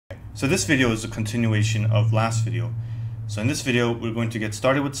So this video is a continuation of last video. So in this video, we're going to get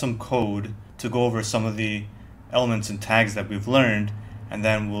started with some code to go over some of the elements and tags that we've learned, and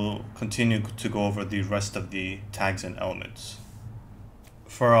then we'll continue to go over the rest of the tags and elements.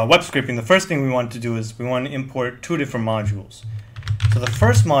 For web scraping, the first thing we want to do is we want to import two different modules. So the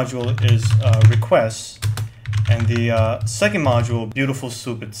first module is requests, and the second module,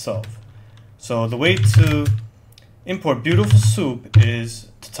 BeautifulSoup itself. So the way to import BeautifulSoup is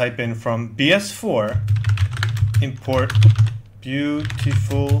to type in from BS4 import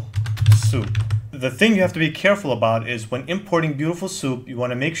BeautifulSoup. The thing you have to be careful about is when importing BeautifulSoup, you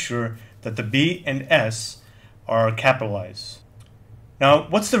want to make sure that the B and S are capitalized. Now,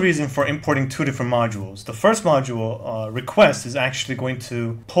 what's the reason for importing two different modules? The first module, request, is actually going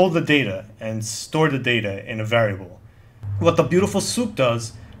to pull the data and store the data in a variable. What the BeautifulSoup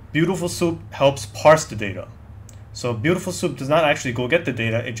does, BeautifulSoup helps parse the data. So BeautifulSoup does not actually go get the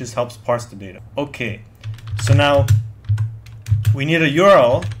data, it just helps parse the data. Okay, so now we need a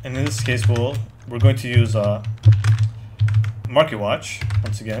URL, and in this case we're going to use MarketWatch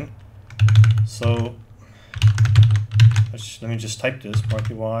once again. So let me just type this,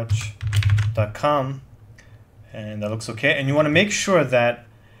 marketwatch.com, and that looks okay. And you want to make sure that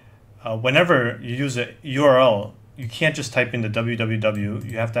whenever you use a URL, you can't just type in the www,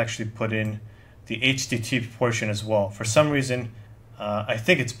 you have to actually put in the HTTP portion as well. For some reason, I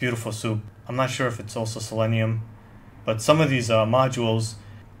think it's BeautifulSoup. I'm not sure if it's also Selenium, but some of these modules,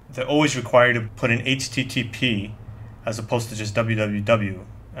 they're always required to put in HTTP as opposed to just www.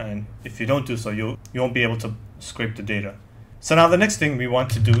 And if you don't do so, you won't be able to scrape the data. So now the next thing we want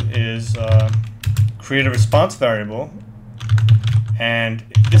to do is create a response variable, and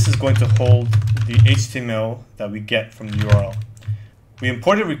this is going to hold the HTML that we get from the URL. We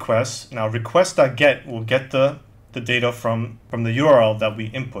imported requests. Now request.get will get the data from the URL that we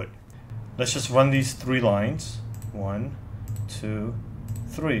input. Let's just run these 3 lines. 1, 2,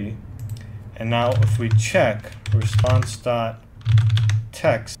 3. And now if we check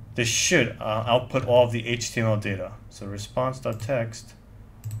response.text, this should output all of the HTML data. So response.text,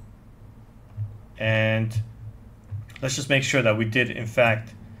 and let's just make sure that we did in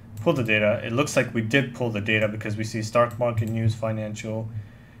fact pull the data. It looks like we did pull the data because we see stock market news, financial.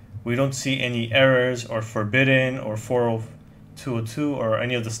 We don't see any errors or forbidden or 40202 or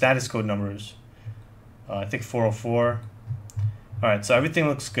any of the status code numbers. I think 404. Alright, so everything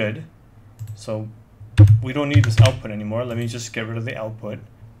looks good. So we don't need this output anymore. Let me just get rid of the output.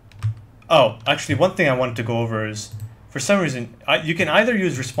 Oh, actually one thing I wanted to go over is, for some reason, you can either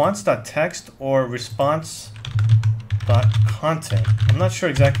use response.text or response.content. I'm not sure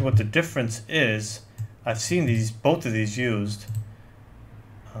exactly what the difference is. I've seen both of these used.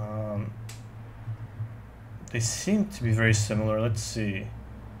 They seem to be very similar. Let's see.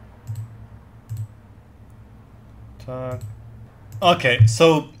 Okay,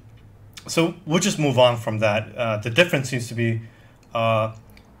 so we'll just move on from that. The difference seems to be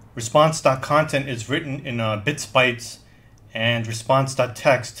response.content is written in bits bytes, and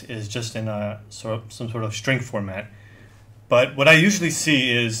response.text is just in some sort of string format. But what I usually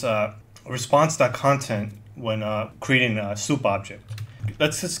see is response.content when creating a soup object.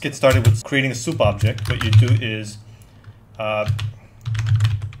 Let's just get started with creating a soup object. What you do is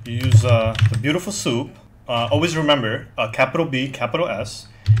you use the BeautifulSoup. Always remember capital B, capital S.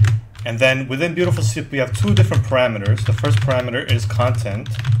 And then within BeautifulSoup, we have 2 different parameters. The first parameter is content,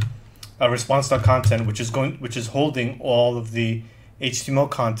 response.content, which is holding all of the HTML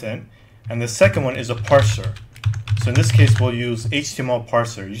content, and the second one is a parser. So in this case, we'll use HTML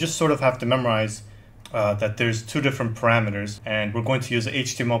parser. You just sort of have to memorize that there's 2 different parameters, and we're going to use the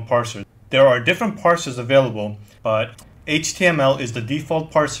HTML parser. There are different parsers available, but HTML is the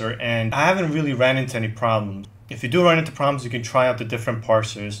default parser, and I haven't really ran into any problems. If you do run into problems, you can try out the different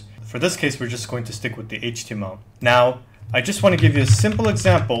parsers. For this case, we're just going to stick with the HTML. Now, I just want to give you a simple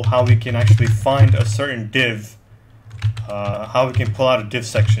example how we can actually find a certain div, how we can pull out a div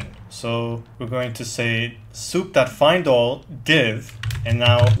section. So we're going to say soup.findAll div, and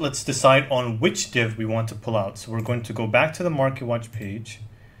now let's decide on which div we want to pull out. So we're going to go back to the MarketWatch page.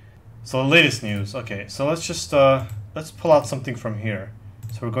 So the latest news. Okay, so let's just let's pull out something from here.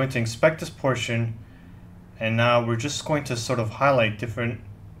 So we're going to inspect this portion, and now we're just going to sort of highlight different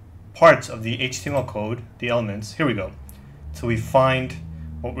parts of the HTML code, the elements. Here we go. So we find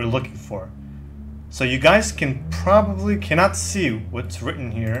what we're looking for. So you guys cannot see what's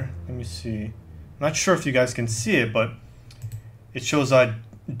written here. Let me see. I'm not sure if you guys can see it, but it shows a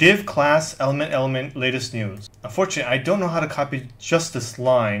div class element latest news. Unfortunately, I don't know how to copy just this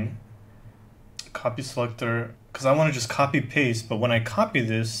line. Copy selector, because I want to just copy paste, but when I copy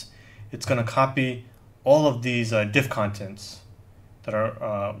this, it's going to copy all of these div contents that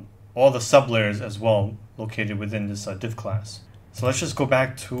are all the sublayers as well located within this div class. So let's just go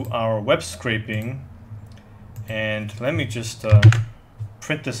back to our web scraping, and let me just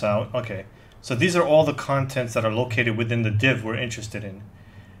print this out. Okay, so these are all the contents that are located within the div we're interested in.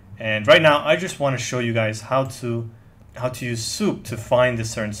 And right now I just want to show you guys how to use Soup to find this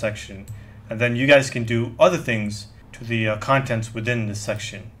certain section, and then you guys can do other things to the contents within this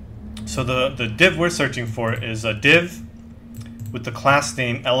section. So the div we're searching for is a div with the class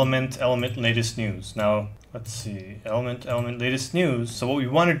name element latest news. Now let's see, element latest news. So what we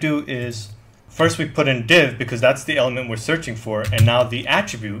want to do is first we put in div because that's the element we're searching for, and now the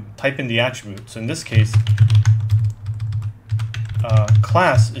attribute, type in the attribute. So in this case,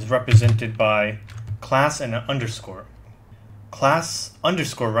 class is represented by class and an underscore. Class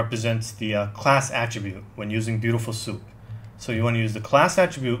underscore represents the class attribute when using BeautifulSoup. So you want to use the class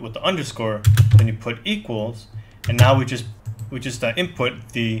attribute with the underscore, then you put equals, and now we just input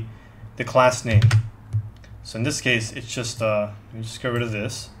the class name. So in this case, it's just let me just get rid of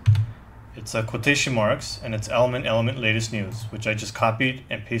this. It's quotation marks, and it's element latest news, which I just copied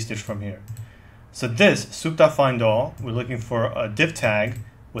and pasted from here. So this soup.findAll, we're looking for a div tag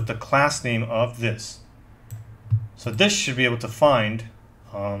with the class name of this. So this should be able to find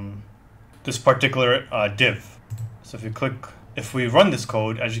this particular div. So if we run this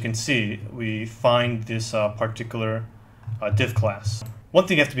code, as you can see, we find this particular div class. One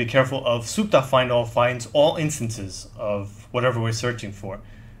thing you have to be careful of, soup.findAll finds all instances of whatever we're searching for.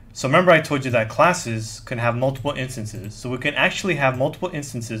 So remember I told you that classes can have multiple instances. So we can actually have multiple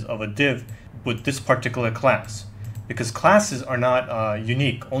instances of a div with this particular class, because classes are not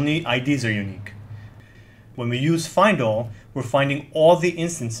unique, only IDs are unique. When we use findAll, we're finding all the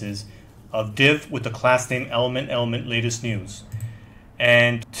instances of div with the class name element latest news.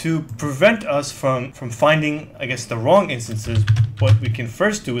 And to prevent us from finding, I guess, the wrong instances, what we can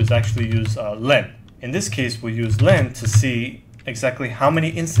first do is actually use len. In this case, we'll use len to see exactly how many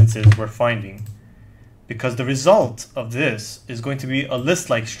instances we're finding, because the result of this is going to be a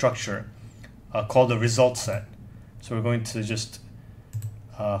list-like structure called a result set. So we're going to just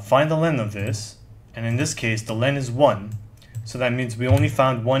find the len of this, and in this case the len is 1, so that means we only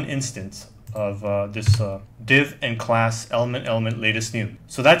found one instance of this div and class element latest news.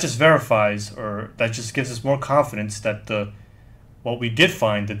 So that just verifies, or that just gives us more confidence that what we did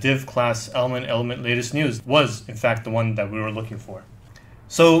find, the div class element latest news, was in fact the one that we were looking for.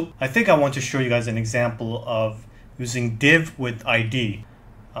 So I think I want to show you guys an example of using div with ID.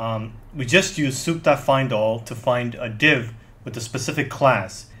 We just used soup.findAll to find a div with a specific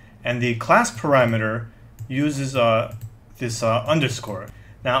class, and the class parameter uses this underscore.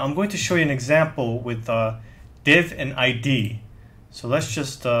 Now I'm going to show you an example with div and ID. So let's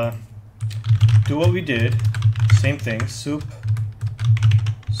just do what we did. Same thing, soup.find,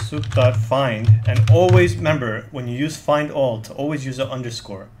 and always remember when you use findAll to always use an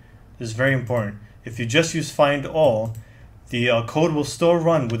underscore. This is very important. If you just use findAll, the code will still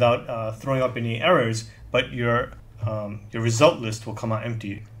run without throwing up any errors, but your result list will come out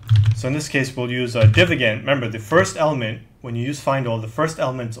empty. So in this case, we'll use div again. Remember, the first element, when you use findAll, the first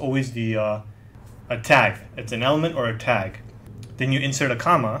element is always a tag. It's an element or a tag. Then you insert a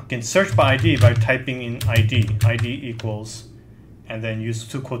comma. You can search by ID by typing in ID. ID equals, and then use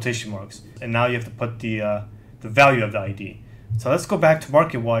 2 quotation marks. And now you have to put the value of the ID. So let's go back to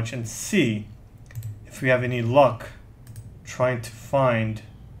MarketWatch and see if we have any luck trying to find.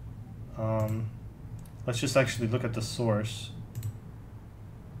 Let's just actually look at the source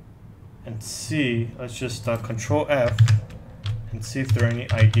and see. Let's just Control F and see if there are any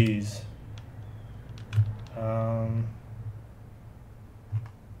IDs.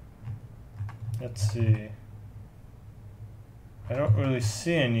 Let's see. I don't really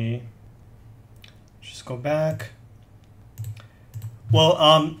see any. Just go back.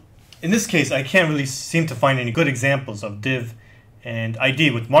 Well, in this case, I can't really seem to find any good examples of div and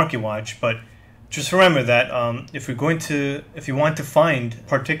ID with MarketWatch, but just remember that if you want to find a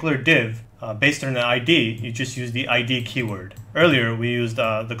particular div based on an ID, you just use the ID keyword. Earlier, we used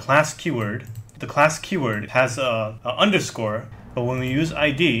the class keyword. The class keyword has a underscore, but when we use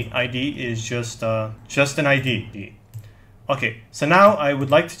ID, ID is just an ID. Okay, so now I would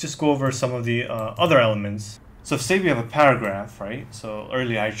like to just go over some of the other elements. So say we have a paragraph, right? So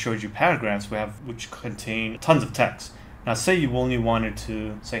earlier I showed you paragraphs which contain tons of text. Now say you only wanted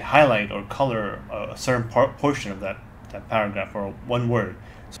to, say, highlight or color a certain portion of that paragraph or one word.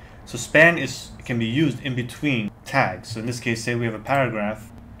 So span can be used in between tags. So in this case, say we have a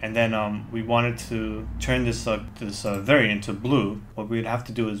paragraph and then we wanted to turn this variant to blue, what we'd have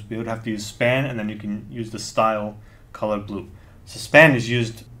to do is we would have to use span, and then you can use the style color blue. So span is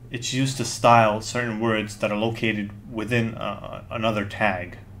used, it's used to style certain words that are located within another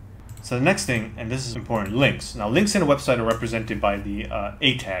tag. So the next thing, and this is important, links. Now links in a website are represented by the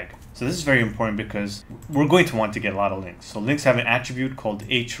A tag. So this is very important because we're going to want to get a lot of links. So links have an attribute called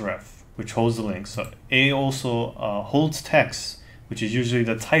href, which holds the link. So A also holds text, which is usually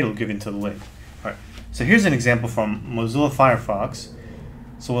the title given to the link. All right. So here's an example from Mozilla Firefox.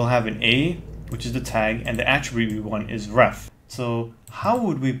 So we'll have an A, which is the tag, and the attribute we want is ref. So how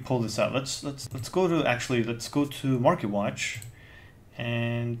would we pull this out? Let's go to MarketWatch,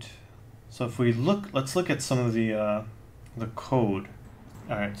 and so if we look, let's look at some of the code.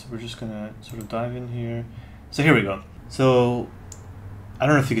 All right, so we're just gonna sort of dive in here. So here we go. So I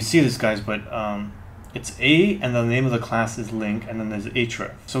don't know if you can see this, guys, but it's A, and the name of the class is link, and then there's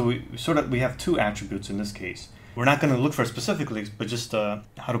href. So we have two attributes in this case. We're not going to look for specific links, but just how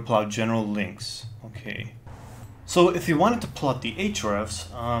to pull out general links. Okay. So if you wanted to pull out the hrefs,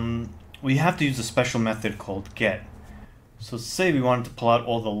 we have to use a special method called get. So say we wanted to pull out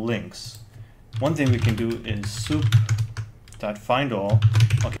all the links. One thing we can do is soup.findAll.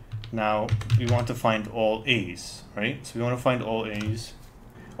 Okay. Now we want to find all A's, right? So we want to find all A's.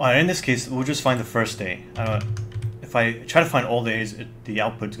 Alright, in this case, we'll just find the first A. If I try to find all the A's, the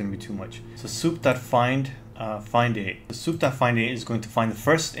output is going to be too much. So soup.find find A. The soup.find A is going to find the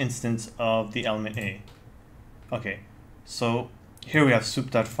first instance of the element A. Okay, so here we have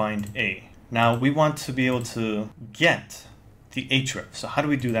soup.find A. Now we want to be able to get the href. So how do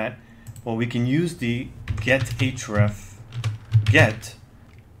we do that? Well, we can use the get href get.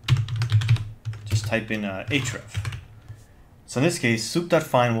 Just type in href. So in this case,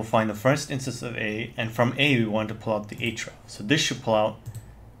 soup.find will find the first instance of A, and from A we want to pull out the href. So this should pull out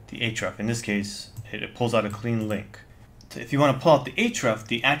the href. In this case, it pulls out a clean link. So if you want to pull out the href,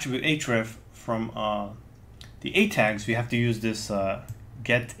 the attribute href from the A tags, we have to use this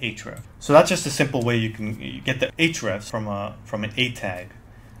get href. So that's just a simple way you can get the hrefs from an A tag.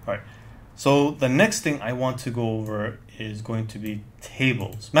 All right. So the next thing I want to go over is going to be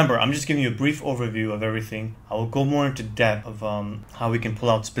tables. Remember, I'm just giving you a brief overview of everything. I will go more into depth of how we can pull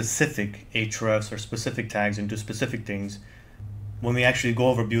out specific hrefs or specific tags and do specific things when we actually go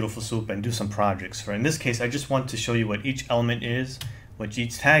over Beautiful Soup and do some projects. For in this case, I just want to show you what each element is, what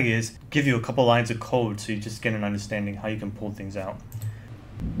each tag is, give you a couple lines of code so you just get an understanding how you can pull things out.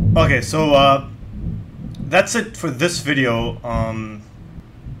 Okay, so that's it for this video.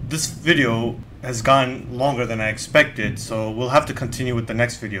 This video has gone longer than I expected, so we'll have to continue with the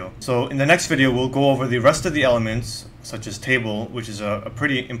next video. So in the next video, we'll go over the rest of the elements, such as table, which is a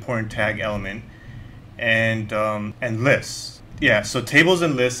pretty important tag element, and lists. Yeah, so tables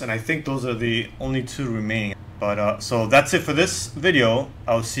and lists, and I think those are the only two remaining. But so that's it for this video.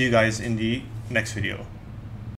 I'll see you guys in the next video.